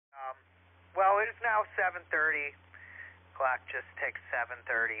Well, it is now 7:30. Clock just ticked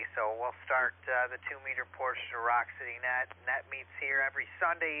 7:30, so we'll start the 2-meter portion of RocCityNet. Net meets here every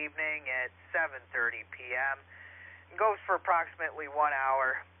Sunday evening at 7:30 p.m. and goes for approximately 1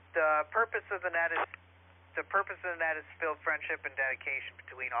 hour. The purpose of the net is to build friendship and dedication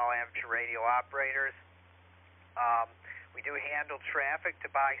between all amateur radio operators. We do handle traffic to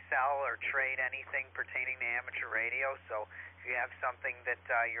buy, sell, or trade anything pertaining to amateur radio. So if you have something that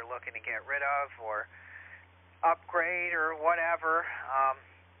you're looking to get rid of or upgrade or whatever,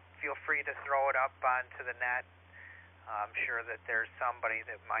 feel free to throw it up onto the net. I'm sure that there's somebody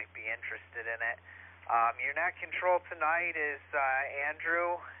that might be interested in it. Your net control tonight is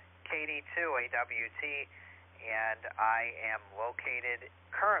Andrew, KD2 AWT, and I am located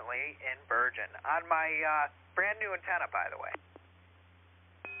currently in Bergen on my brand new antenna, by the way.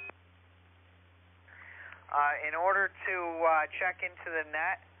 In order to check into the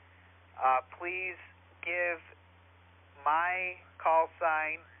net, please give my call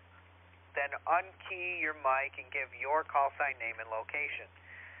sign, then unkey your mic and give your call sign name and location.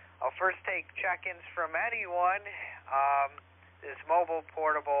 I'll first take check-ins from anyone. This mobile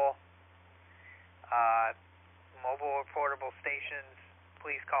portable stations,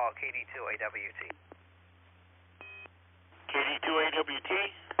 please call KD2 AWT. KD2 AWT.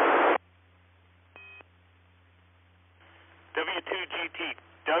 W2GT,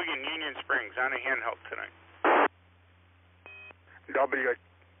 Doug in Union Springs, on a handheld tonight.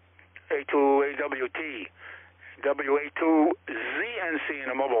 WA2 AWT, WA2 ZNC in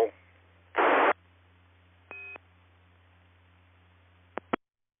a mobile.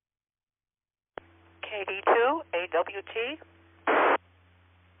 KD2 AWT,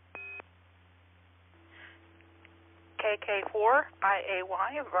 KK4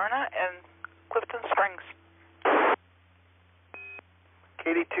 IAY, Verna and Clifton Springs.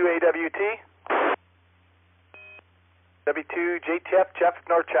 KD2 AWT, W2 JTF, Jeff,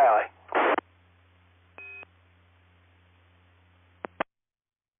 North Charlie.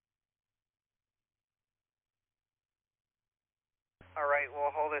 All right,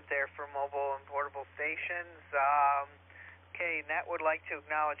 we'll hold it there for mobile and portable stations. Okay, Net would like to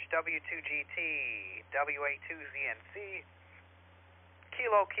acknowledge W2GT, WA2ZNC,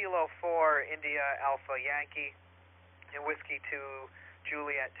 Kilo 4, India Alpha Yankee, and Whiskey 2,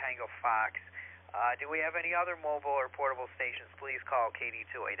 Juliet Tango Fox. Do we have any other mobile or portable stations? Please call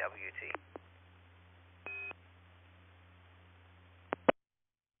KD2 AWT.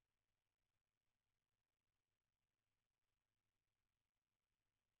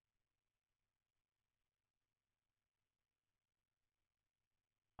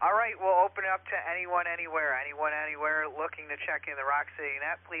 All right, we'll open it up to anyone, anywhere looking to check in the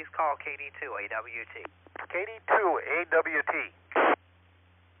RocCityNet. Please call KD2 AWT. KD2 AWT.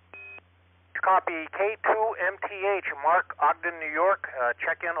 Copy K2MTH, Mark, Ogden, New York.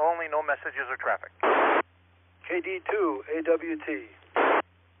 Check in only, no messages or traffic. KD2 AWT.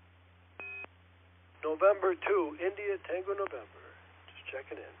 November 2, India Tango November. Just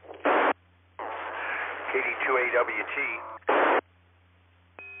checking in. KD2 AWT.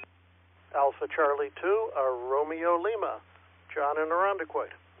 Alpha Charlie 2, Romeo Lima. John in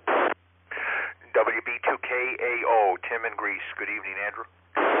Irondequoit. WB2KAO, Tim in Greece. Good evening, Andrew.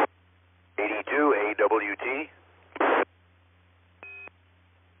 KD2 AWT.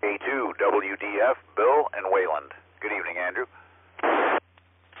 K2 WDF, Bill and Wayland. Good evening, Andrew.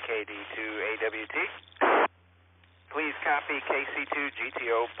 KD2 AWT. Please copy KC2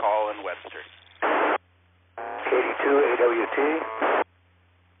 GTO, Paul and Webster. KD2 AWT.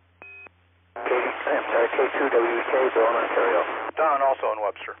 K2 WK, Bill in Ontario. Don, also in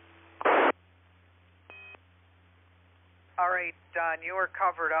Webster. All right, Don, you were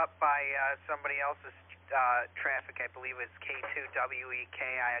covered up by somebody else's traffic. I believe it's K2WEK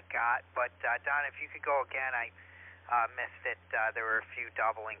I got. But, Don, if you could go again, I missed it. There were a few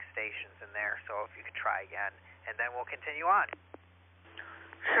doubling stations in there, so if you could try again. And then we'll continue on.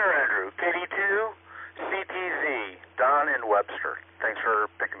 Sure, Andrew. KD2 CTZ, Don in Webster. Thanks for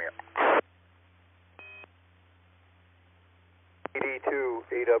picking me up. KD2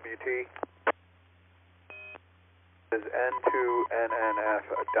 AWT. This is N2NNF,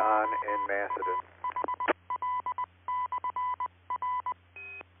 Don in Macedon.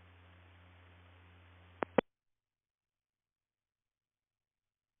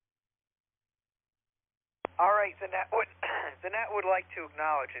 All right, the net would like to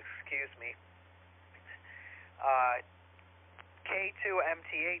acknowledge, excuse me,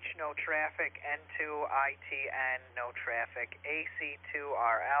 K2MTH, no traffic, N2ITN, no traffic,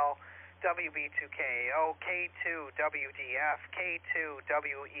 AC2RL, WB2KAO, K2WDF,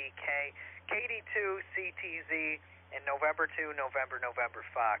 K2WEK, KD2CTZ, and November 2, November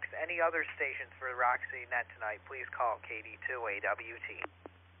Fox. Any other stations for RocCityNet tonight, please call KD2AWT.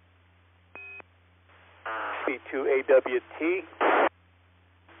 C2AWT,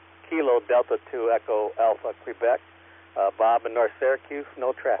 Kilo Delta 2 Echo Alpha Quebec, Bob in North Syracuse,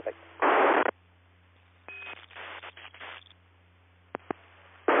 no traffic.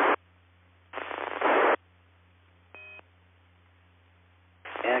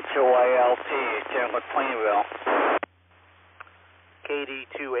 NQYLT, Chandler Plainville.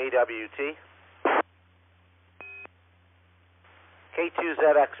 KD2AWT.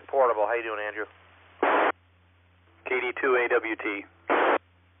 K2ZX Portable. How you doing, Andrew? KD2AWT.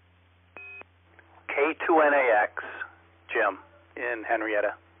 K2NAX, Jim, in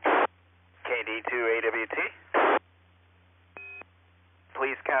Henrietta. KD2AWT.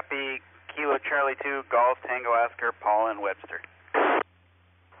 Please copy Kilo Charlie 2 Golf Tango Oscar Paul and Webster.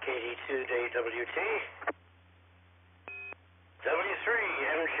 KD2AWT.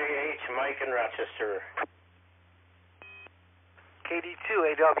 W3MJH Mike in Rochester.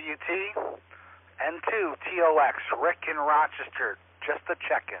 KD2AWT. N2TOX Rick in Rochester. Just a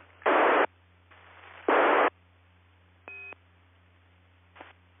check-in.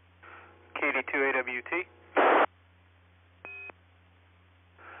 KD2AWT.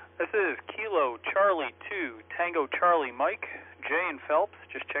 This is Kilo Charlie 2 Tango Charlie Mike, Jay and Phelps,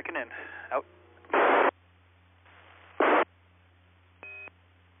 just checking in. Out.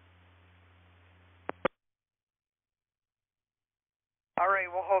 All right,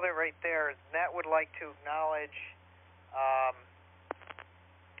 we'll hold it right there. Net would like to acknowledge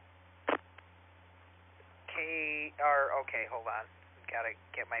okay, hold on. Gotta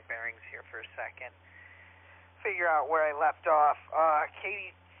get my bearings here for a second. Figure out where I left off.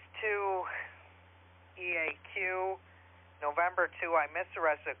 KD2 EAQ, November 2, I missed the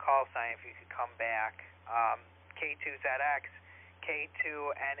rest of the call sign if you could come back. K2ZX,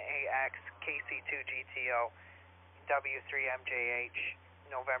 K2NAX, KC2GTO, W3MJH,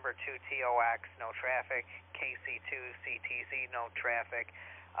 November 2 TOX, no traffic, KC2CTZ, no traffic.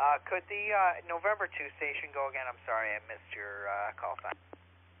 Could the November 2 station go again? I'm sorry, I missed your call sign.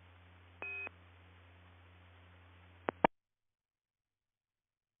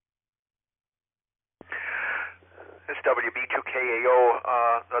 This is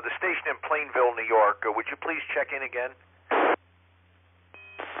WB2KAO, the station in Plainville, New York. Would you please check in again?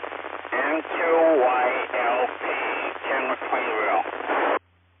 NQYLT, Chandler Plainville.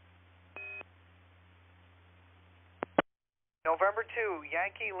 November 2,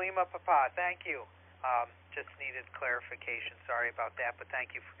 Yankee Lima Papa, thank you. Just needed clarification, sorry about that, but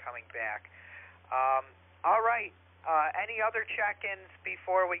thank you for coming back. All right, any other check-ins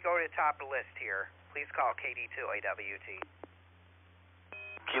before we go to the top of the list here? Please call KD2AWT.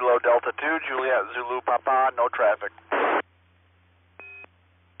 Kilo Delta 2, Juliet Zulu Papa, no traffic.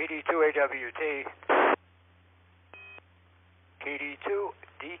 KD2AWT.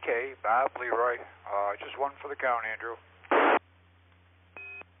 KD2DK, Bob Leroy. Just one for the count, Andrew.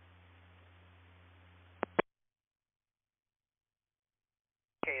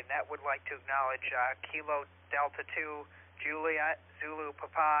 Okay, and that would like to acknowledge Kilo Delta 2, Juliet Zulu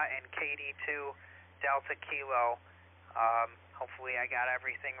Papa, and KD2 Delta Kilo. Hopefully I got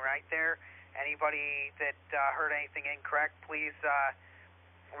everything right there. Anybody that heard anything incorrect, please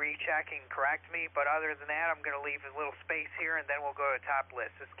recheck and correct me. But other than that, I'm going to leave a little space here, and then we'll go to the top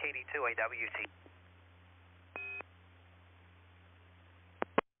list. This is KD2AWT.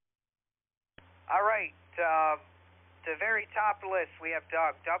 All right, the very top of the list, we have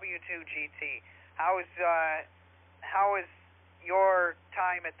Doug, W2GT. How is your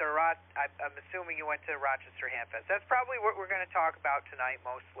time at the I'm assuming you went to Rochester Hamfest. That's probably what we're going to talk about tonight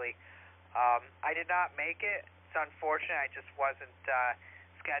mostly. I did not make it. It's unfortunate. I just wasn't,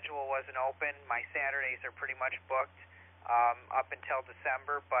 schedule wasn't open. My Saturdays are pretty much booked up until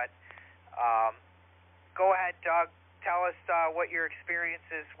December. But go ahead, Doug. Tell us what your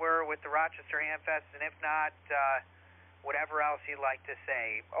experiences were with the Rochester Hamfest, and if not, whatever else you'd like to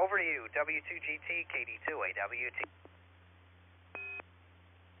say. Over to you, W2GT, KD2AWT.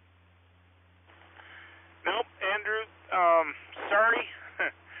 Nope, Andrew, sorry.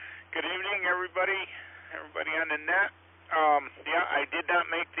 Good evening, everybody on the net. Yeah, I did not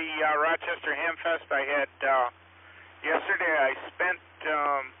make the Rochester Hamfest. I had, yesterday I spent,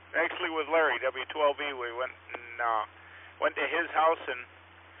 actually with Larry, W12E, we went to his house and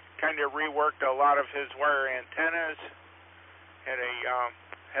kind of reworked a lot of his wire antennas.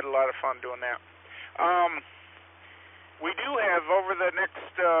 Had a lot of fun doing that. We do have over the next,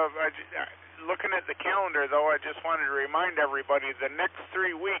 looking at the calendar though, I just wanted to remind everybody the next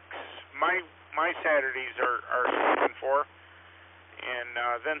 3 weeks, my Saturdays are spoken for, and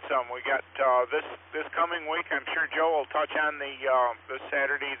then some. We got this coming week. I'm sure Joe will touch on the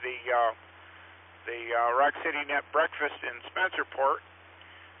Saturday, the RocCityNet breakfast in Spencerport.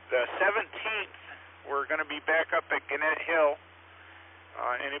 The 17th, we're going to be back up at Gannett Hill.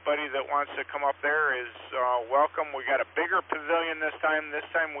 Anybody that wants to come up there is welcome. We got a bigger pavilion this time. This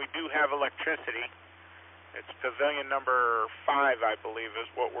time we do have electricity. It's pavilion number 5, I believe, is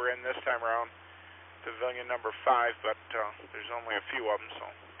what we're in this time around. Pavilion number 5, but there's only a few of them, so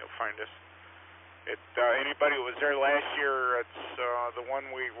you'll find us. Anybody who was there last year, it's the one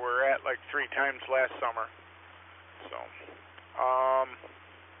we were at like 3 times last summer. So,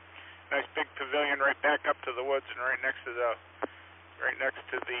 nice big pavilion right back up to the woods and right next to the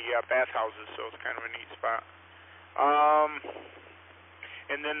bathhouses, so it's kind of a neat spot.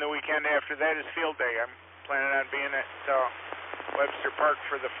 And then the weekend after that is field day. I'm planning on being at Webster Park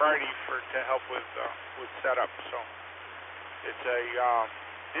for the Friday to help with setup. So it's a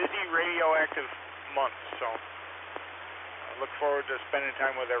busy radioactive month. So I look forward to spending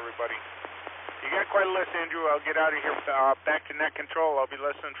time with everybody. You got quite a list, Andrew. I'll get out of here back to net control. I'll be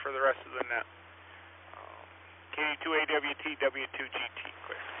listening for the rest of the net. KD2AWT, W2GT,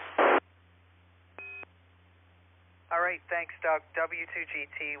 clear. All right, thanks, Doug.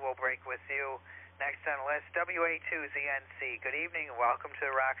 W2GT will break with you. Next on the list, WA2ZNC. Good evening and welcome to the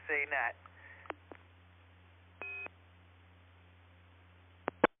RocCityNet.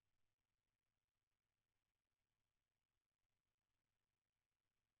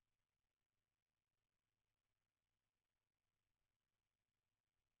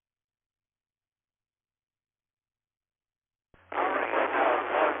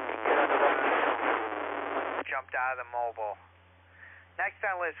 Jumped out of the mobile. Next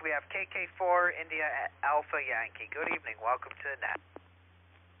on the list, we have KK4 India Alpha Yankee. Good evening. Welcome to the net.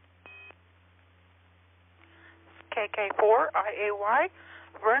 KK4 IAY,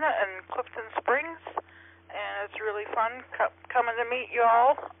 Verna and Clifton Springs, and it's really fun coming to meet you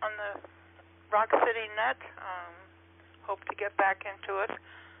all on the RocCityNet. Hope to get back into it,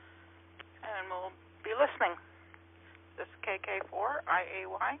 and we'll be listening. This is KK4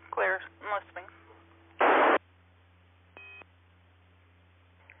 IAY, clear and listening.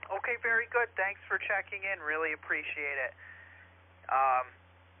 Okay, very good. Thanks for checking in. Really appreciate it.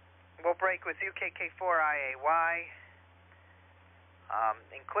 We'll break with you, KK4IAY.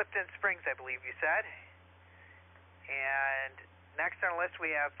 In Clifton Springs, I believe you said. And next on the list,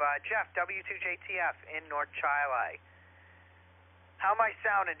 we have Jeff, W2JTF in North Chili. How am I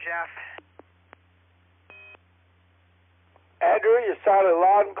sounding, Jeff? Andrew, you sounded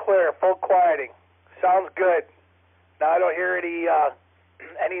loud and clear, full quieting. Sounds good. Now I don't hear any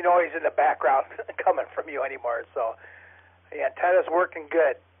noise in the background coming from you anymore, so the antenna's working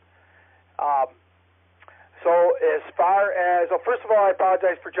good. So as far as, well, first of all, I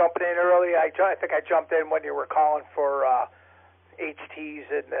apologize for jumping in early. I think I jumped in when you were calling for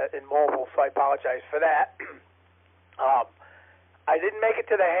HTs in mobile, so I apologize for that. I didn't make it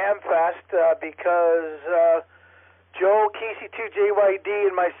to the Hamfest because Joe, KC2JYD,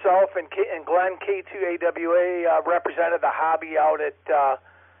 and myself, and Glenn, K2AWA, represented the hobby out at the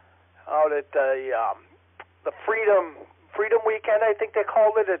Freedom Weekend, I think they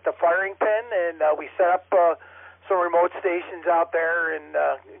called it, at the firing pin, and we set up some remote stations out there and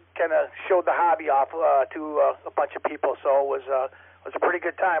kind of showed the hobby off to a bunch of people. So it was a pretty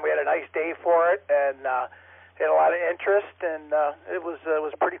good time. We had a nice day for it, and had a lot of interest, and it was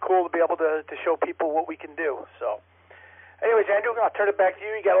pretty cool to be able to show people what we can do. So. Anyways, Andrew, I'll turn it back to you.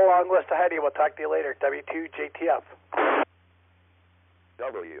 You got a long list ahead of you. We'll talk to you later. W2JTF.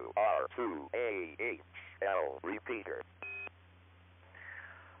 WR2AHL repeater.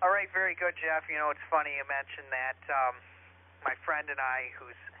 All right, very good, Jeff. You know, it's funny you mentioned that. My friend and I,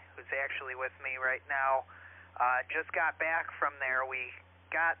 who's actually with me right now, just got back from there. We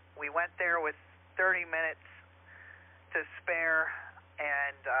went there with 30 minutes to spare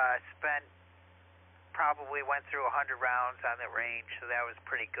and probably went through 100 rounds on the range, so that was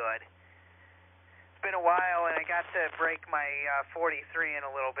pretty good. It's been a while, and I got to break my 43 in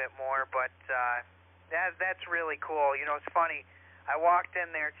a little bit more, but that's really cool. You know, it's funny. I walked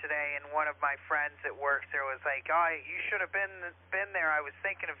in there today, and one of my friends that works there was like, "Oh, you should have been there. I was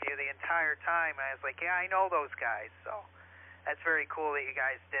thinking of you the entire time." And I was like, "Yeah, I know those guys." So that's very cool that you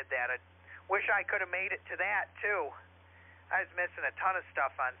guys did that. I wish I could have made it to that too. I was missing a ton of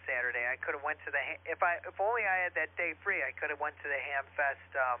stuff on Saturday. I could have went to the if only I had that day free. I could have went to the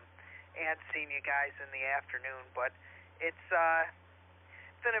Hamfest and seen you guys in the afternoon. But it's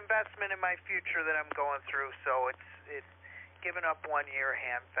an investment in my future that I'm going through. So it's giving up 1 year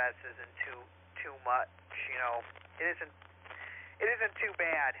Hamfest isn't too much. You know, it isn't too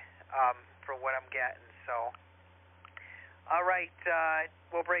bad for what I'm getting. So. All right,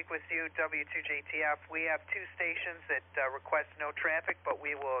 we'll break with you, W2JTF. We have 2 stations that request no traffic, but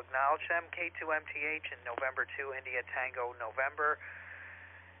we will acknowledge them. K2MTH and November 2, India Tango, November.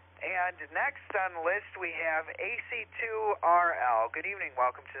 And next on the list, we have AC2RL. Good evening.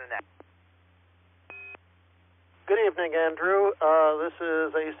 Welcome to the net. Good evening, Andrew. This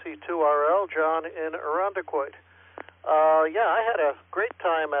is AC2RL, John in Irondequoit. Yeah, I had a great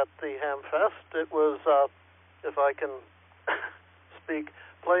time at the Hamfest. It was, if I can speak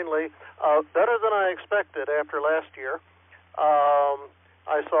plainly, better than I expected after last year.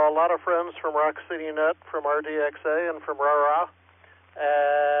 I saw a lot of friends from RocCityNet, from RDXA, and from RARA,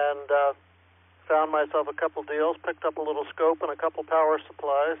 and found myself a couple deals, picked up a little scope and a couple power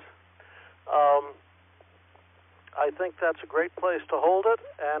supplies. I think that's a great place to hold it,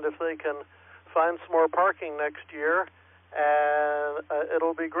 and if they can find some more parking next year, and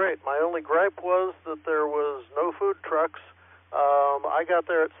it'll be great. My only gripe was that there was no food trucks. I got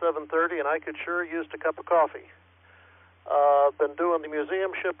there at 7:30, and I could sure used a cup of coffee. Been doing the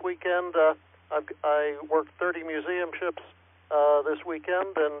museum ship weekend. I worked 30 museum ships this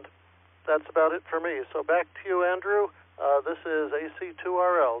weekend, and that's about it for me. So back to you, Andrew. This is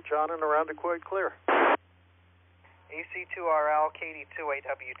AC2RL, John and Irondequoit clear. AC2RL,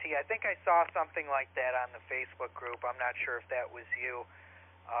 KD28WT. I think I saw something like that on the Facebook group. I'm not sure if that was you.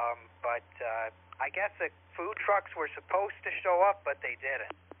 But I guess the food trucks were supposed to show up, but they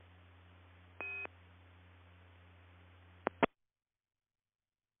didn't.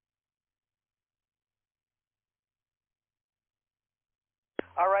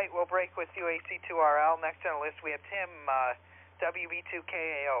 All right, we'll break with you, AC2RL. Next on the list, we have Tim,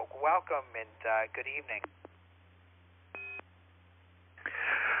 WB2KAO. Welcome and good evening.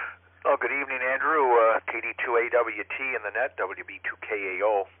 Oh, good evening, Andrew. KD2AWT in the net,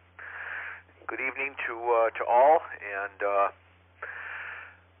 WB2KAO. Good evening to all, and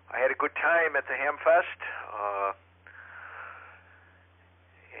I had a good time at the Hamfest,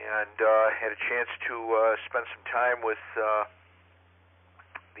 and had a chance to spend some time with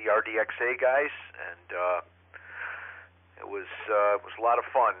the RDXA guys, and it was a lot of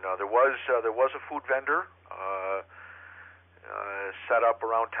fun. There was a food vendor set up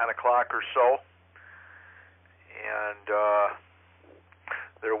around 10 o'clock or so, and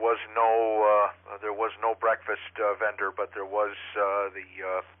there was no breakfast vendor, but there was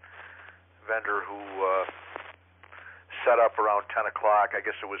the vendor who set up around 10 o'clock. I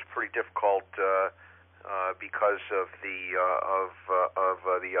guess it was pretty difficult because of the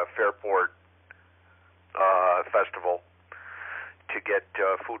Fairport festival to get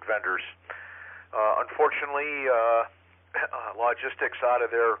food vendors. Unfortunately, logistics out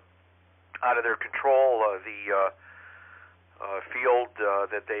of their control. The field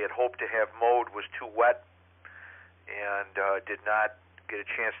that they had hoped to have mowed was too wet, and did not get a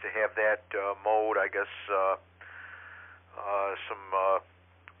chance to have that mowed. I guess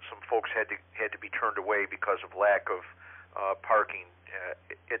some folks had to be turned away because of lack of parking.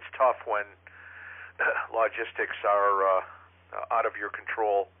 It's tough when logistics are out of your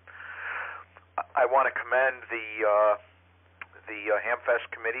control. I want to commend the Hamfest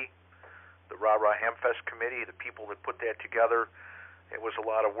committee, the RARA Hamfest committee, the people that put that together. It was a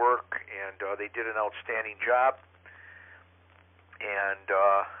lot of work, and they did an outstanding job. And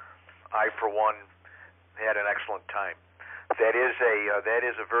I, for one, had an excellent time. That is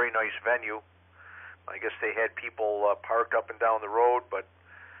a very nice venue. I guess they had people parked up and down the road, but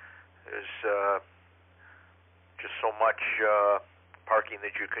there's just so much parking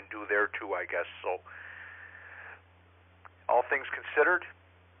that you can do there too, I guess. So, all things considered,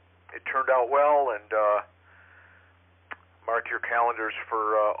 it turned out well, and mark your calendars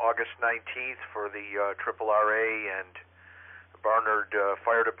for August 19th for the RRA and Barnard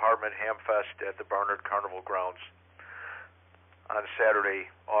Fire Department Hamfest at the Barnard Carnival Grounds on Saturday,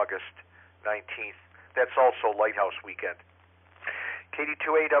 August 19th. That's also Lighthouse Weekend.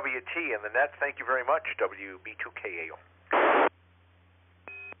 KD2AWT in the net, thank you very much, WB2KAO.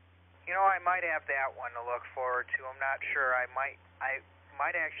 You know, I might have that one to look forward to. I'm not sure. I might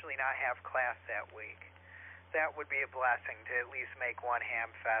actually not have class that week. That would be a blessing to at least make one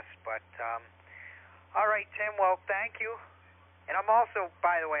Hamfest. But all right, Tim. Well, thank you. And I'm also,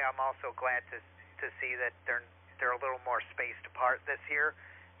 by the way, I'm also glad to see that they're a little more spaced apart this year.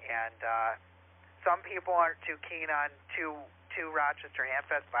 And some people aren't too keen on two Rochester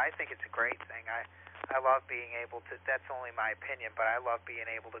Hamfests, but I think it's a great thing. I love being able to, that's only my opinion, but I love being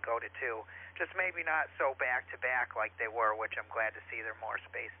able to go to 2. Just maybe not so back-to-back like they were, which I'm glad to see they're more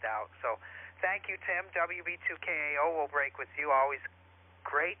spaced out. So thank you, Tim. WB2KAO will break with you. Always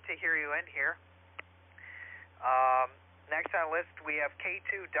great to hear you in here. Next on the list, we have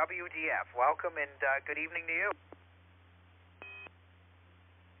K2WDF. Welcome and good evening to you.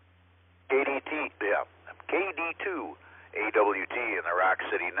 KD2 AWT in the Rock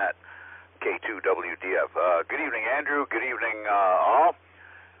City Net. K2WDF. Good evening, Andrew. Good evening, all.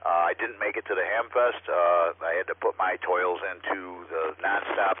 I didn't make it to the Hamfest. I had to put my toils into the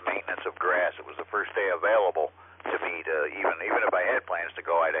nonstop maintenance of grass. It was the first day available to me to even if I had plans to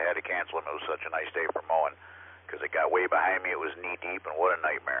go, I'd have had to cancel them. It was such a nice day for mowing because it got way behind me. It was knee deep, and what a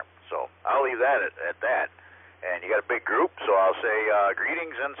nightmare. So I'll leave that at that. And you got a big group, so I'll say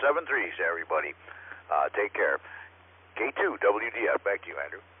greetings and 7-3s to everybody. Take care. K2WDF. Back to you,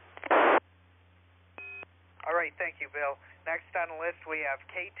 Andrew. All right, thank you, Bill. Next on the list, we have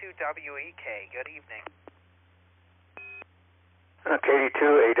K2WEK. Good evening.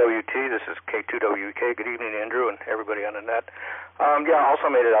 KD2AWT, this is K2WEK. Good evening, Andrew, and everybody on the net. I also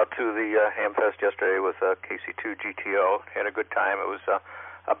made it out to the Hamfest yesterday with KC2GTO. Had a good time. It was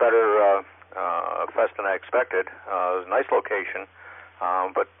a better fest than I expected. It was a nice location,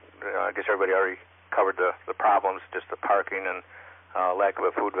 but I guess everybody already covered the problems, just the parking and lack of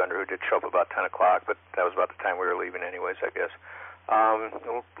a food vendor who did show up about 10 o'clock, but that was about the time we were leaving anyways, I guess. A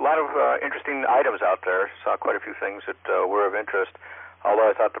lot of interesting items out there. Saw quite a few things that were of interest, although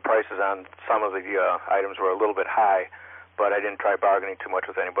I thought the prices on some of the items were a little bit high, but I didn't try bargaining too much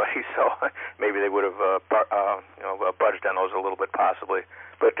with anybody, so maybe they would have budged on those a little bit possibly.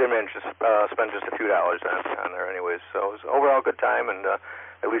 But did manage to spend just a few dollars on there anyways. So it was overall a good time, and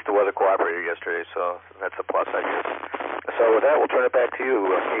at least the weather cooperated yesterday, so that's a plus, I guess. So with that, we'll turn it back to you,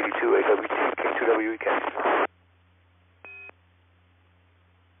 K2AWT, K2WEK.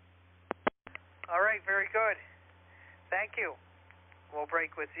 All right, very good. Thank you. We'll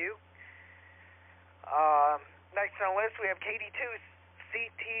break with you. Next on the list, we have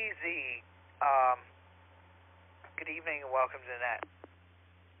KD2CTZ. Good evening and welcome to the net.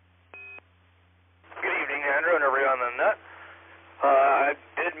 Good evening, Andrew, and everybody on the net. I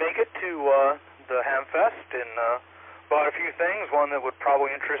did make it to the Hamfest and bought a few things, one that would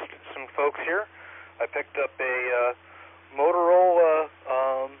probably interest some folks here. I picked up a Motorola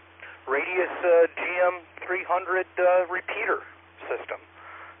Radius GM300 repeater system.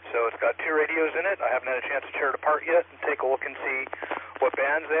 So it's got 2 radios in it. I haven't had a chance to tear it apart yet and take a look and see what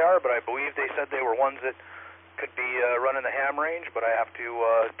bands they are, but I believe they said they were ones that could be run in the ham range, but I have to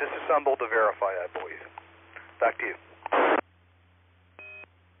disassemble to verify, I believe. Back to you.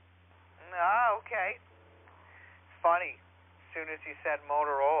 Okay. Funny. As soon as you said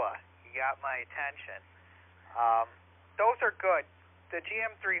Motorola, you got my attention. Those are good. The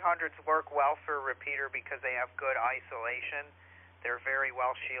GM300s work well for a repeater because they have good isolation. They're very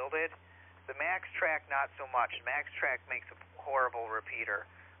well shielded. The MaxTrack, not so much. MaxTrack makes a horrible repeater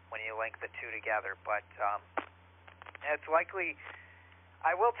when you link the two together, but it's likely.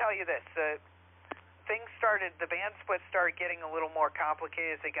 I will tell you this: the band splits started getting a little more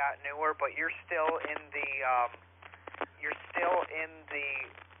complicated as they got newer, but you're still in the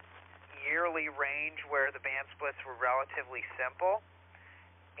yearly range where the band splits were relatively simple,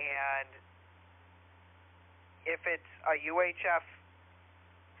 and if it's a UHF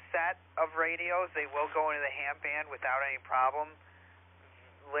set of radios, they will go into the ham band without any problem.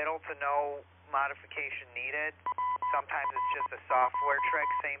 Little to no modification needed. Sometimes it's just a software trick.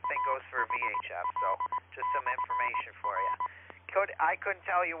 Same thing goes for a VHF, so just some information for you. I couldn't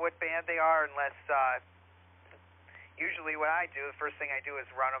tell you what band they are unless, usually what I do, the first thing I do is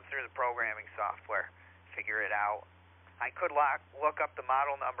run them through the programming software, figure it out. I could look up the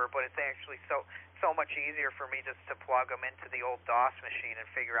model number, but it's actually so much easier for me just to plug them into the old DOS machine and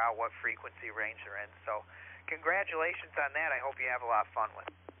figure out what frequency range they're in. So congratulations on that. I hope you have a lot of fun with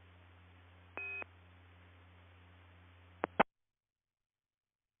it.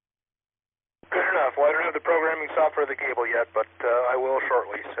 Good enough. Well, I don't have the programming software of the cable yet, but I will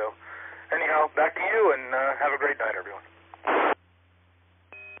shortly. So anyhow, back to you, and have a great night, everyone.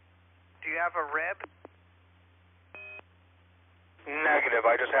 Do you have a rib? Negative.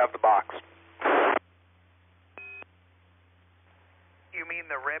 I just have the box. You mean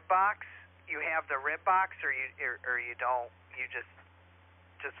the rib box? You have the rib box, or you don't? You just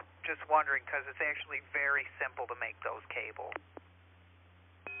wondering because it's actually very simple to make those cables.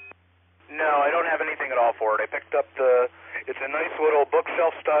 No, I don't have anything at all for it. I picked up it's a nice little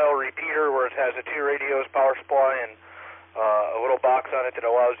bookshelf style repeater where it has the 2 radios, power supply, and a little box on it that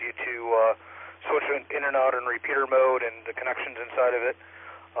allows you to switch in and out in repeater mode and the connections inside of it.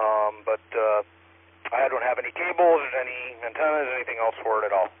 But I don't have any cables, any antennas, anything else for it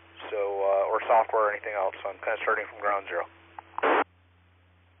at all. So, or software or anything else. So I'm kind of starting from ground zero.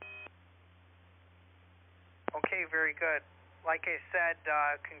 Okay, very good. Like I said,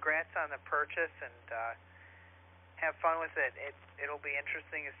 congrats on the purchase, and have fun with it. It'll be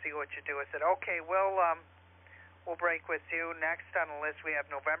interesting to see what you do with it. Okay, we'll break with you. Next on the list, we have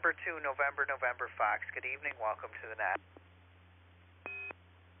November 2, November Fox. Good evening. Welcome to the net.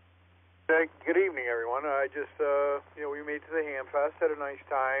 Good evening, everyone. I just, we made it to the Hamfest, had a nice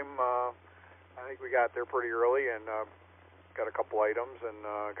time. I think we got there pretty early and got a couple items and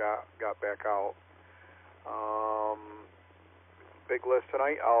got back out. Big list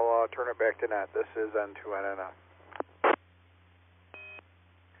tonight. I'll turn it back to Net. This is N2NNF.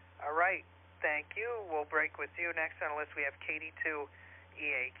 All right. Thank you. We'll break with you. Next on the list, we have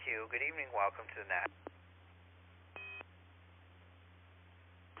KD2EAQ. Good evening. Welcome to the net.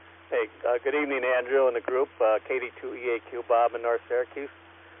 Hey, good evening, Andrew and the group. KD2EAQ, Bob in North Syracuse.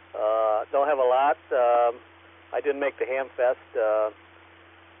 Don't have a lot. I didn't make the Hamfest.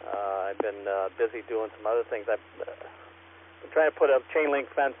 I've been busy doing some other things. I've been trying to put a chain link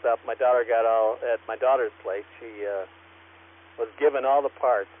fence up. My daughter got all at my daughter's place. She was given all the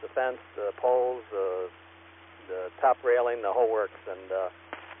parts: the fence, the poles, the top railing, the whole works, and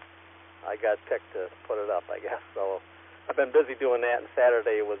I got picked to put it up, I guess. So I've been busy doing that, and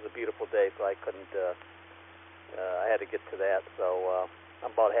Saturday was a beautiful day, so I couldn't, I had to get to that, so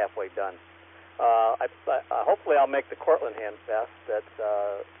I'm about halfway done. Hopefully I'll make the Cortland Hamfest. That's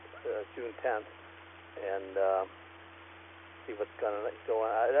June 10th, and see what's going to go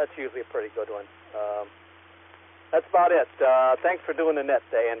on. That's usually a pretty good one. That's about it. Thanks for doing the net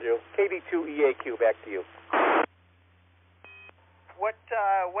today, Andrew. KD2EAQ, back to you.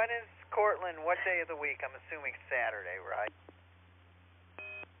 When is Cortland? What day of the week? I'm assuming Saturday, right?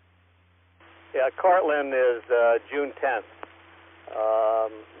 Yeah, Cortland is June 10th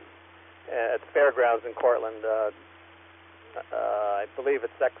at the fairgrounds in Cortland. I believe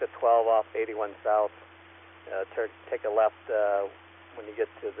it's exit 12 off 81 South. Take a left when you get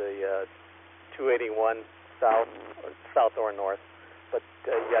to the 281 south or north. But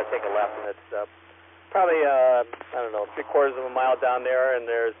you got to take a left, and it's probably, I don't know, 3/4 of a mile down there, and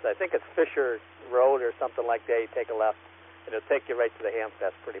I think it's Fisher Road or something like that. You take a left, and it'll take you right to the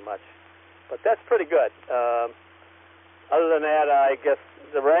Hamfest pretty much. But that's pretty good. Other than that, I guess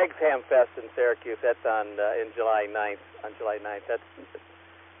the Rags Hamfest in Syracuse, that's in July 9th. On July 9th, that's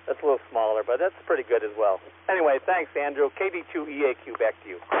a little smaller, but that's pretty good as well. Anyway, thanks, Andrew. KD2EAQ, back to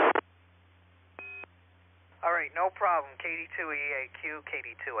you. All right, no problem. KD2EAQ,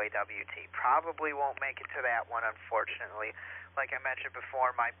 KD2AWT. Probably won't make it to that one, unfortunately. Like I mentioned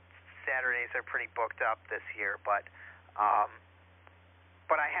before, my Saturdays are pretty booked up this year, but I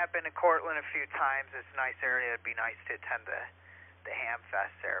have been to Cortland a few times. It's a nice area. It'd be nice to attend the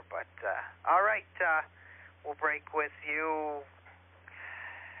Hamfest there. But all right, we'll break with you.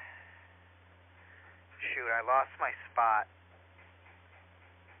 Shoot, I lost my spot.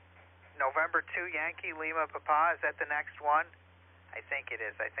 November 2, Yankee Lima Papa, is that the next one? I think it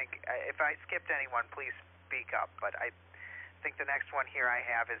is. I think if I skipped anyone, please speak up. But I think the next one here I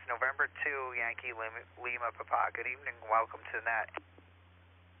have is November 2, Yankee Lima Papa. Good evening. Welcome to the net.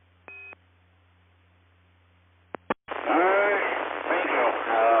 Thank you.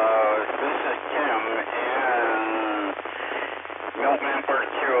 This is Tim in November 2,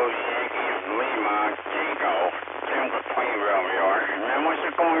 Yankee Lima Tango. Tim the Plain Romeo. And what's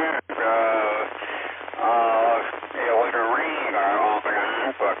it going on? It was a rain off and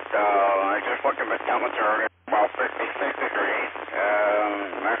on, but I just looked at the temperature, about 56 degrees.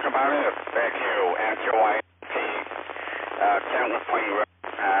 That's about it. Back to you, NQIT. Tim the Plain Romeo.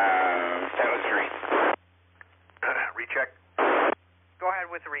 7th Street. Recheck. Go ahead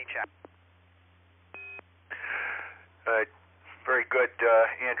with the recheck. Very good,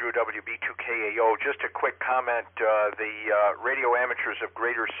 Andrew WB2KAO. Just a quick comment. The Radio Amateurs of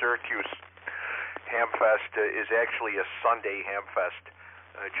Greater Syracuse Hamfest is actually a Sunday Hamfest.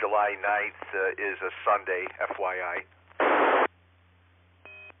 July 9th is a Sunday, FYI.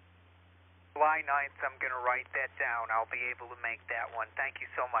 July 9th, I'm going to write that down. I'll be able to make that one. Thank you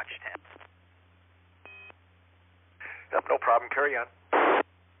so much, Tim. No problem. Carry on.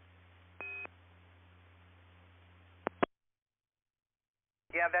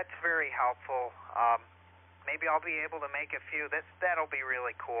 Yeah, that's very helpful. Maybe I'll be able to make a few. That'll be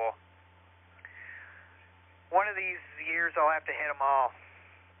really cool. One of these years I'll have to hit them all.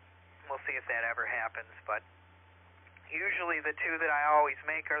 We'll see if that ever happens. But Usually the two that I always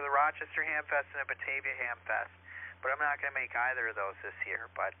make are the Rochester Hamfest and the Batavia Hamfest, but I'm not going to make either of those this year,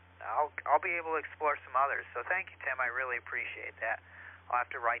 but I'll be able to explore some others. So thank you, Tim. I really appreciate that. I'll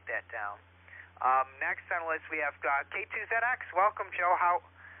have to write that down. Next on the list we have K2ZX. Welcome, Joe. How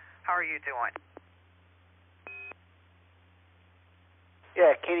are you doing?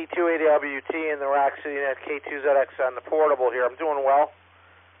 Yeah, KD2AWT and the RocCityNet K2ZX on the portable here. I'm doing well.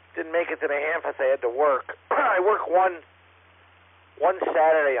 Didn't make it to the Hamfest. I had to work. I work one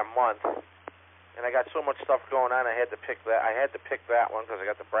Saturday a month, and I got so much stuff going on. I had to pick that. I had to pick that one because I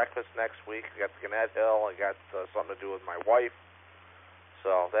got the breakfast next week. I got the Gannett Hill. I got something to do with my wife.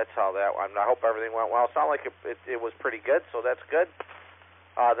 So that's how that. I hope everything went well. It sounded like it was pretty good, so that's good.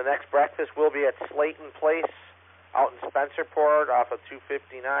 The next breakfast will be at Slayton Place out in Spencerport off of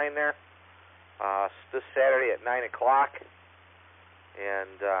 259 there. This Saturday at 9 o'clock.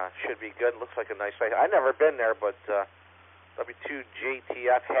 And should be good. Looks like a nice place. I've never been there, but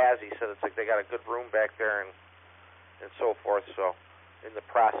W2JTF has. He said it's like they got a good room back there and so forth. So in the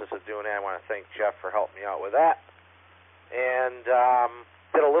process of doing that, I want to thank Jeff for helping me out with that. And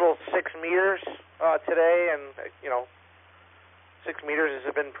did a little 6 meters today, and 6 meters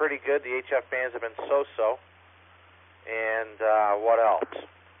has been pretty good. The HF bands have been so-so. And what else?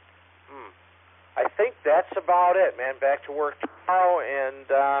 I think that's about it, man. Back to work tomorrow, and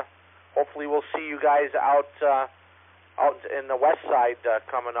hopefully we'll see you guys out in the west side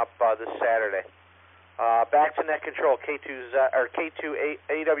coming up this Saturday. Back to net control,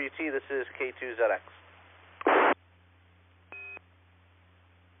 K2AWT. This is K2ZX.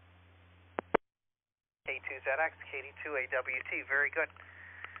 K2ZX, KD2AWT. Very good.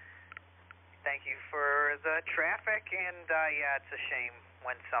 Thank you for the traffic, and yeah, it's a shame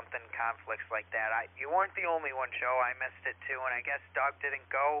when something conflicts like that. You weren't the only one, Joe. I missed it too, and I guess Doug didn't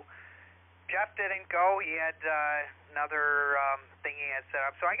go. Jeff didn't go. He had another thing he had set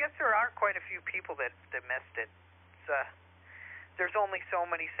up. So I guess there are quite a few people that missed it. There's only so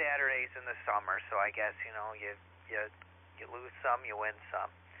many Saturdays in the summer, so I guess you lose some, you win some.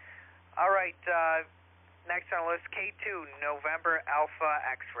 All right. Next on the list, K2 November Alpha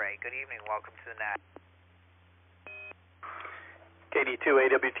X-Ray. Good evening. Welcome to the net.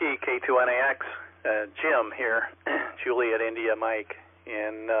 KD2AWT, K2NAX, Jim here, Juliet India Mike,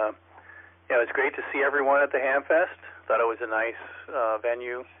 and it was great to see everyone at the Hamfest. Thought it was a nice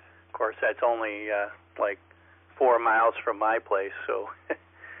venue. Of course, that's only like 4 miles from my place, so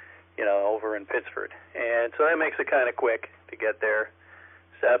over in Pittsford, and so that makes it kind of quick to get there.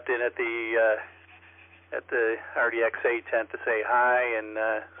 Stopped in at the RDXA tent to say hi and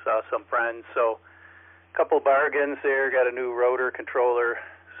saw some friends. So a couple bargains there. Got a new rotor controller.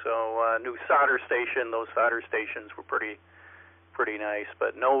 So new solder station. Those solder stations were pretty nice,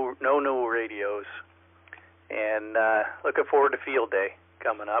 but no new radios. And looking forward to field day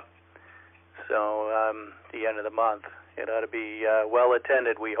coming up. So the end of the month. It ought to be well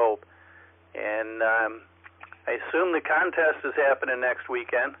attended, we hope. And I assume the contest is happening next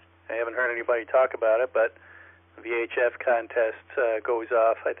weekend. I haven't heard anybody talk about it, but the VHF contest goes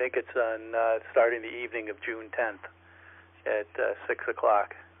off. I think it's on starting the evening of June 10th at 6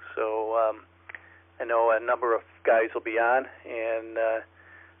 o'clock. So I know a number of guys will be on, and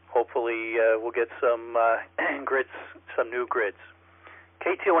hopefully we'll get some grids, some new grids.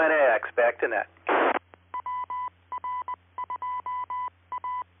 K2NAX, back to net.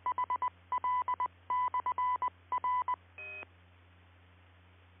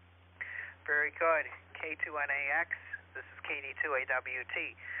 Very good. K2NAX, this is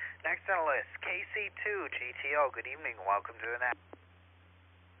KD2AWT. Next on the list, KC2GTO. Good evening. Welcome to the net.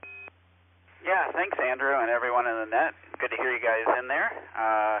 Yeah, thanks, Andrew, and everyone in the net. Good to hear you guys in there.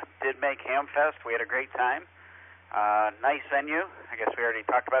 Did make Hamfest. We had a great time. Nice venue. I guess we already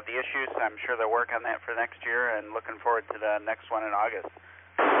talked about the issues. I'm sure they'll work on that for next year, and looking forward to the next one in August.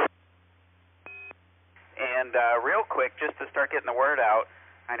 And real quick, just to start getting the word out,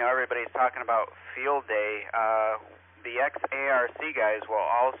 I know everybody's talking about field day. The ex-ARC guys will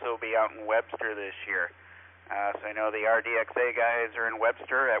also be out in Webster this year. So I know the RDXA guys are in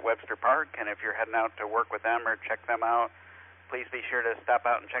Webster at Webster Park, and if you're heading out to work with them or check them out, please be sure to stop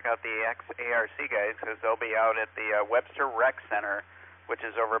out and check out the ex-ARC guys, because they'll be out at the Webster Rec Center, which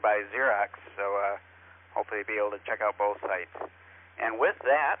is over by Xerox. So hopefully be able to check out both sites. And with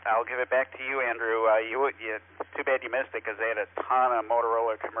that, I'll give it back to you, Andrew. It's too bad you missed it because they had a ton of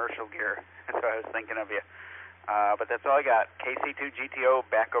Motorola commercial gear. So I was thinking of you. But that's all I got. KC2GTO,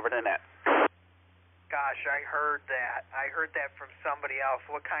 back over to the net. Gosh, I heard that. I heard that from somebody else.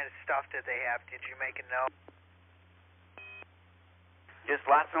 What kind of stuff did they have? Did you make a note? Just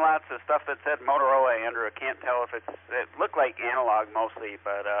lots and lots of stuff that said Motorola, Andrew. I can't tell if it looked like analog mostly,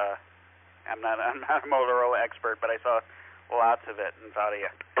 but I'm not a Motorola expert, but I saw lots of it and thought of you.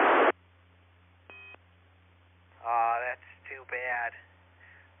 That's too bad.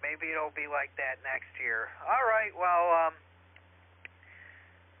 Maybe it'll be like that next year. All right, well,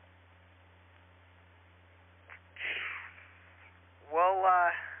 I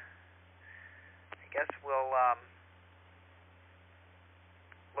guess we'll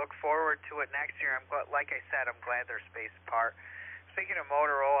look forward to it next year. Like I said, I'm glad they're spaced apart. Speaking of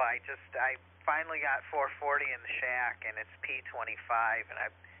Motorola, I finally got 440 in the shack, and it's P25, and I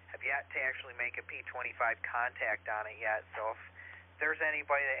have yet to actually make a P25 contact on it yet. So if there's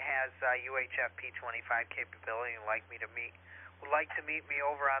anybody that has UHF P25 capability and would like to meet me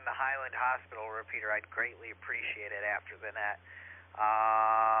over on the Highland Hospital repeater, I'd greatly appreciate it after the net.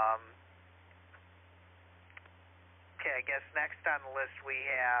 Okay, I guess next on the list we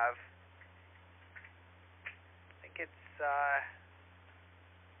have, I think it's,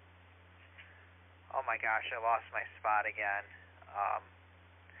 oh my gosh, I lost my spot again.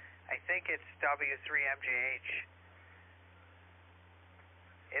 I think it's W3MJH.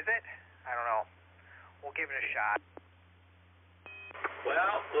 Is it? I don't know. We'll give it a shot.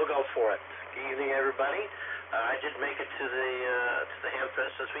 Well, we'll go for it. Good evening, everybody. I did make it to the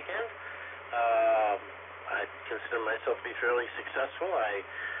Hamfest this weekend. I consider myself to be fairly successful. I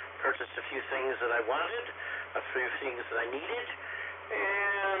purchased a few things that I wanted, a few things that I needed,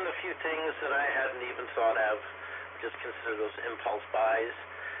 and a few things that I hadn't even thought of. Just consider those impulse buys.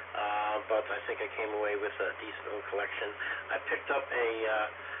 But I think I came away with a decent little collection. I picked up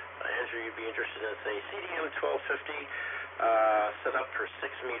Andrew, you'd be interested in, a CDM 1250 set up for 6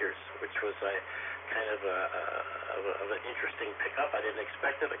 meters, which was a kind of an interesting pickup. I didn't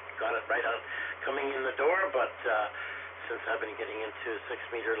expect it. I got it right on coming in the door, but since I've been getting into 6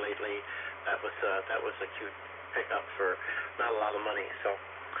 meter lately, that was a cute pickup for not a lot of money. So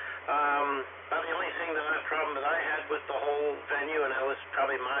about the only problem that I had with the whole venue, and that was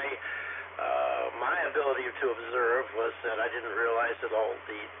probably my ability to observe, was that I didn't realize that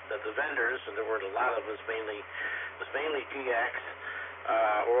the vendors, and there weren't a lot of them, was mainly GX,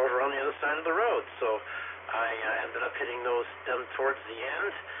 or over on the other side of the road. So I ended up hitting them towards the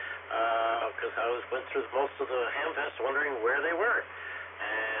end, because I went through most of the Hamfest wondering where they were.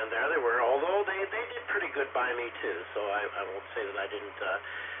 And there they were, although they did pretty good by me too, so I won't say that I didn't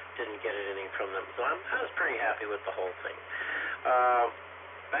get anything from them. So I was pretty happy with the whole thing.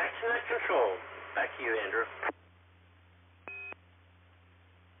 Back to net control. Back to you, Andrew.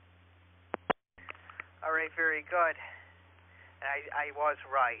 All right, very good. I was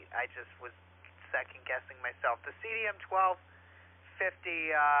right. I just was second-guessing myself. The CDM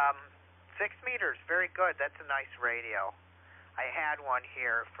 1250, 6 meters, very good. That's a nice radio. I had one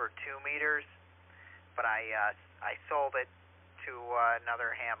here for 2 meters, but I sold it to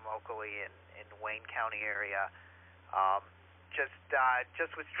another ham locally in Wayne County area. Just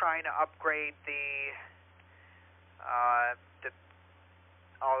was trying to upgrade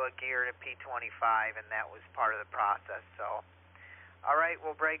all the gear to P25, and that was part of the process. So, all right,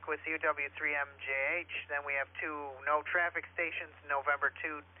 we'll break with UW3MJH. Then we have 2 no traffic stations, November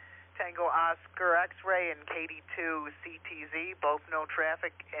 2 Tango Oscar X-Ray and KD2 CTZ, both no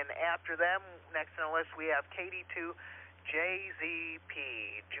traffic. And after them, next on the list, we have KD2 JZP,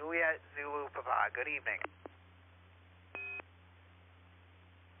 Juliet Zulu Papa. Good evening.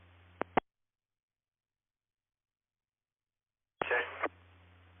 Check.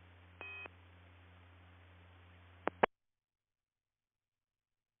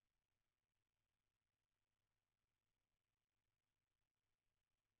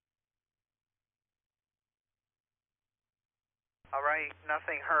 All right,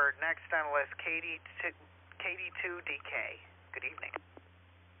 nothing heard. Next on the list, KD2DK. Good evening.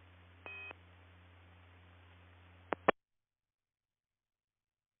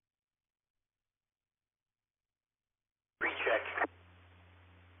 Recheck.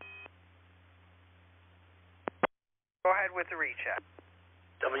 Go ahead with the recheck.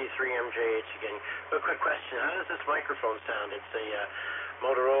 W3MJH again. A quick question. How does this microphone sound? It's a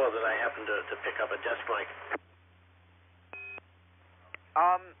Motorola that I happen to pick up, a desk mic.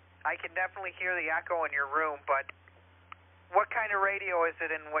 I can definitely hear the echo in your room, but what kind of radio is it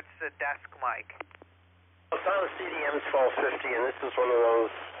and what's the desk mic? It's on a CDM 1250, and this is one of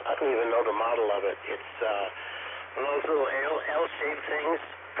those, I don't even know the model of it. It's one of those little L-shaped things.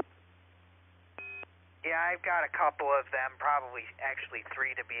 Yeah, I've got a couple of them, probably actually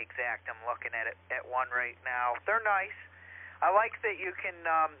 3 to be exact. I'm looking at one right now. They're nice. I like that you can,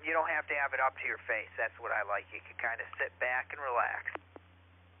 you don't have to have it up to your face. That's what I like. You can kind of sit back and relax.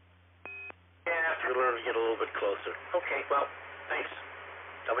 we learn to get a little bit closer. Okay, well, thanks.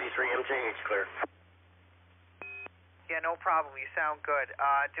 W3MJH clear. Yeah, no problem. You sound good.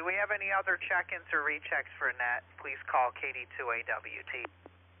 Do we have any other check-ins or rechecks for net? Please call KD2AWT.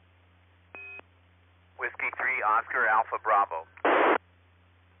 Whiskey 3 Oscar Alpha Bravo.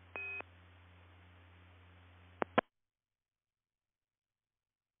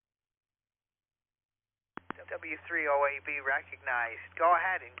 W3OAB recognized. Go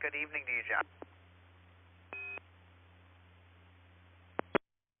ahead, and good evening to you, John.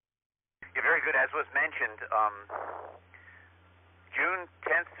 Yeah, very good. As was mentioned, June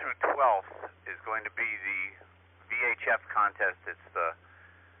 10th through 12th is going to be the VHF contest. It's the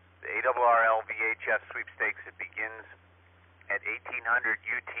ARRL VHF sweepstakes. It begins at 1800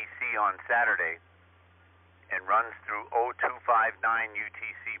 UTC on Saturday and runs through 0259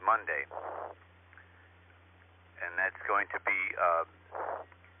 UTC Monday. And that's going to be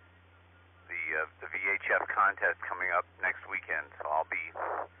the VHF contest coming up next weekend. So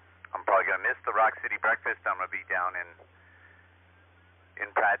I'm probably going to miss the Rock City breakfast. I'm going to be down in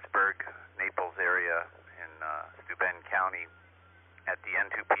Prattsburg, Naples area, in Steuben County at the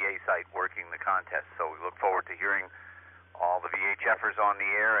N2PA site working the contest. So we look forward to hearing all the VHFers on the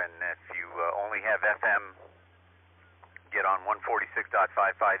air. And if you only have FM, get on 146.550.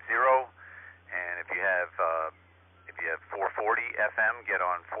 And if you have 440 FM, get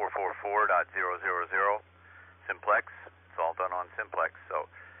on 444.000 Simplex. It's all done on Simplex. So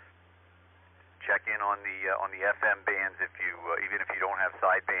check in on the FM bands if you even if you don't have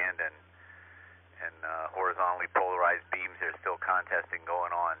sideband and horizontally polarized beams. There's still contesting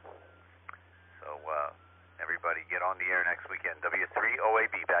going on. So everybody get on the air next weekend.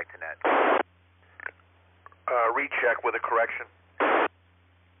 W3OAB back to net. Recheck with a correction.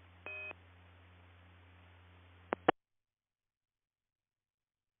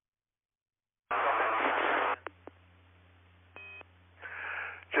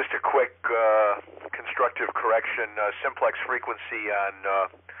 Just a quick constructive correction. Simplex frequency on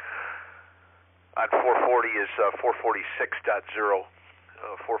 440 is 446.0.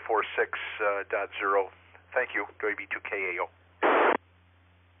 446.0. Thank you. WB2KAO.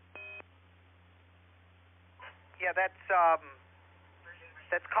 Yeah, that's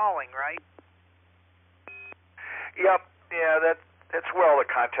calling, right? Yep. Yeah, that's where all the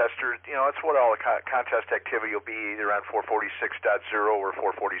contesters, that's what all the contest activity will be, either on 446.0 or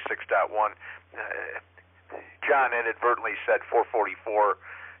 446.1. John inadvertently said 444.0,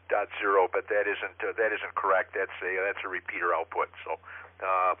 but that isn't correct. That's a repeater output. So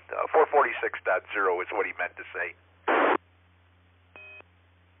 446.0 is what he meant to say.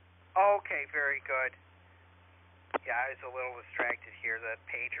 Okay, very good. Yeah, I was a little distracted here. The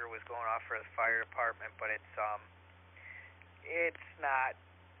pager was going off for the fire department, but it's not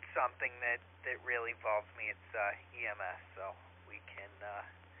something that really involves me. It's EMS, so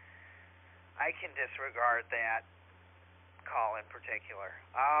I can disregard that call in particular.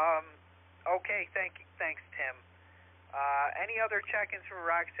 Okay, thanks, Tim. Any other check-ins from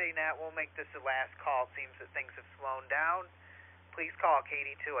RocCityNet? We'll make this the last call. It seems that things have slowed down. Please call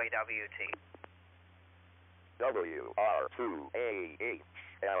KD2AWT.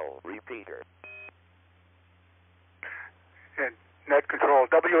 WR2AHL repeater. And net control,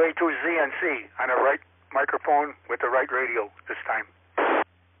 WA2ZNC on the right microphone with the right radio this time.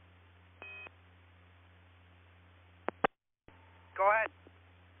 Go ahead.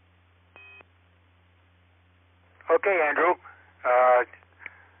 Okay, Andrew. I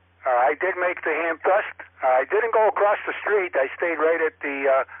did make the Hamfest. I didn't go across the street. I stayed right at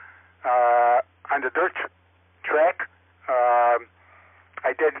the on the dirt track.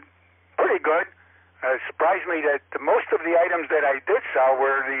 I did pretty good. It surprised me that most of the items that I did sell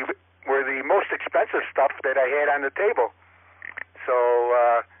were the most expensive stuff that I had on the table.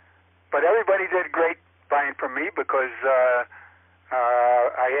 So, but everybody did great buying from me because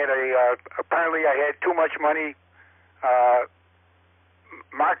I had apparently I had too much money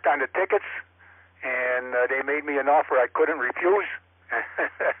marked on the tickets, and they made me an offer I couldn't refuse.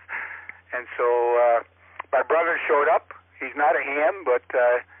 And so my brother showed up. He's not a ham, but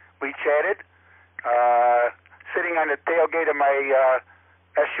we chatted. Sitting on the tailgate of my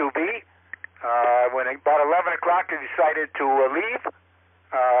SUV. When about 11 o'clock, I decided to leave.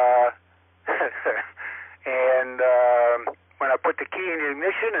 And when I put the key in the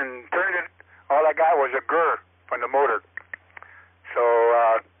ignition and turned it, all I got was a grr from the motor. So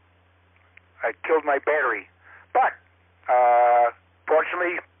I killed my battery. But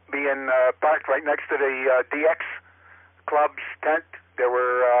fortunately, being parked right next to the DX Club's tent, there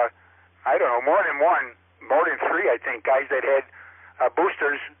were I don't know, more than three, I think, guys that had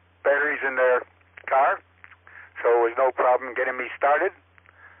boosters, batteries in their car, so it was no problem getting me started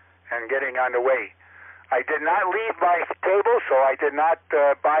and getting on the way. I did not leave my table, so I did not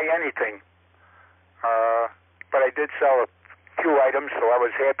buy anything. But I did sell a few items, so I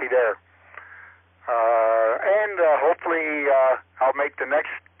was happy there. And hopefully I'll make the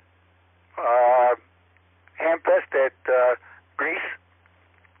next Hamfest at Greece,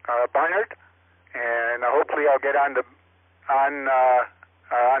 Barnard, and hopefully I'll get on the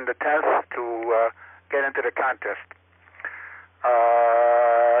 10th to get into the contest.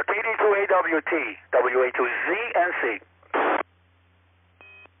 KD2AWT, WA2ZNC.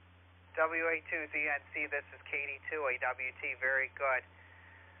 WA2ZNC, this is KD2AWT, very good.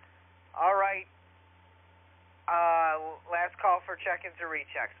 All right. Last call for check-ins or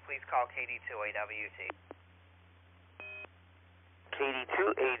rechecks. Please call KD2AWT.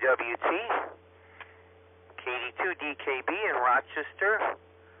 KD2AWT, KD2DKB in Rochester,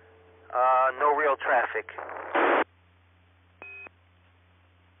 no real traffic.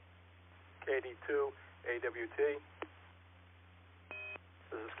 KD2AWT,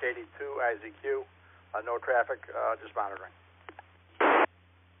 this is KD2IZQ, no traffic, just monitoring.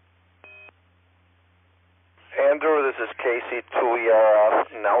 Andrew, this is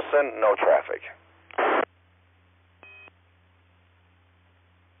KC2ERF Nelson, no traffic.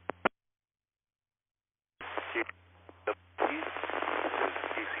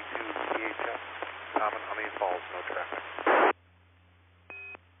 Falls, no traffic.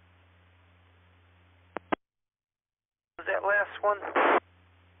 Was that last one?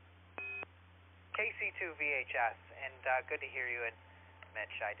 KC2VHS, and good to hear you, and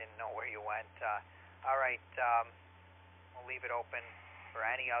Mitch, I didn't know where you went. All right, we'll leave it open for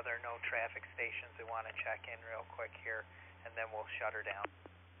any other no traffic stations that want to check in real quick here, and then we'll shut her down.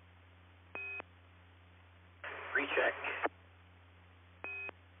 Recheck.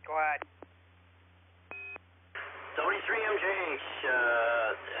 Go ahead. W3MJH,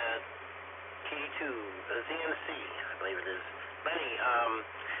 KD2, ZNC, I believe it is. Benny,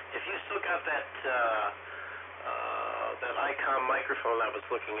 if you still got that ICOM microphone I was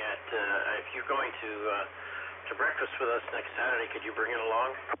looking at, if you're going to breakfast with us next Saturday, could you bring it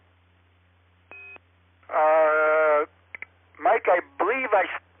along? Mike, I believe I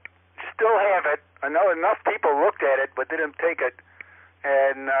still have it. I know enough people looked at it but didn't take it.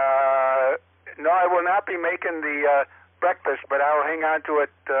 And no, I will not be making the breakfast, but I'll hang on to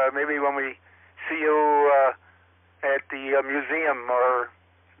it maybe when we see you at the museum or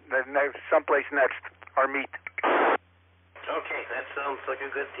someplace next, or meet. Okay, that sounds like a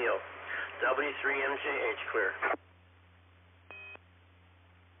good deal. W3MJH, clear.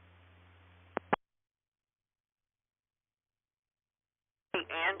 Hey,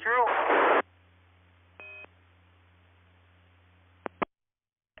 Andrew?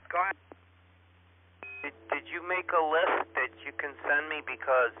 Go ahead. Did you make a list that you can send me,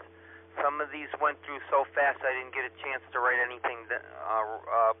 because some of these went through so fast I didn't get a chance to write anything to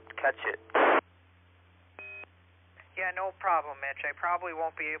catch it. Yeah, no problem, Mitch. I probably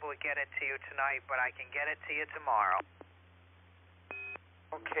won't be able to get it to you tonight, but I can get it to you tomorrow.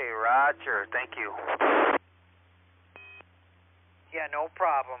 Okay, Roger. Thank you. Yeah, no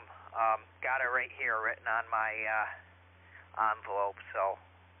problem. Got it right here written on my envelope, so.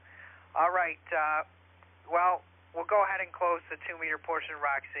 All right, well, we'll go ahead and close the 2-meter portion of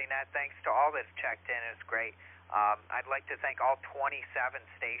RocCityNet. Thanks to all that's checked in. It was great. I'd like to thank all 27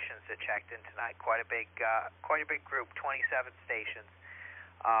 stations that checked in tonight. Quite a big group, 27 stations.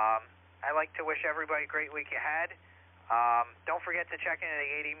 I'd like to wish everybody a great week ahead. Don't forget to check into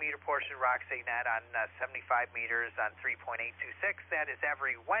the 80-meter portion of RocCityNet on 75 meters on 3.826. That is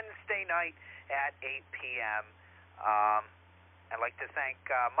every Wednesday night at 8 p.m. I'd like to thank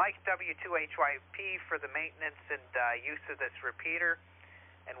Mike W2HYP for the maintenance and use of this repeater,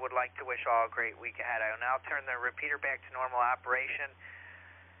 and would like to wish all a great week ahead. I will now turn the repeater back to normal operation.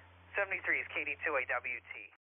 73 is KD2AWT.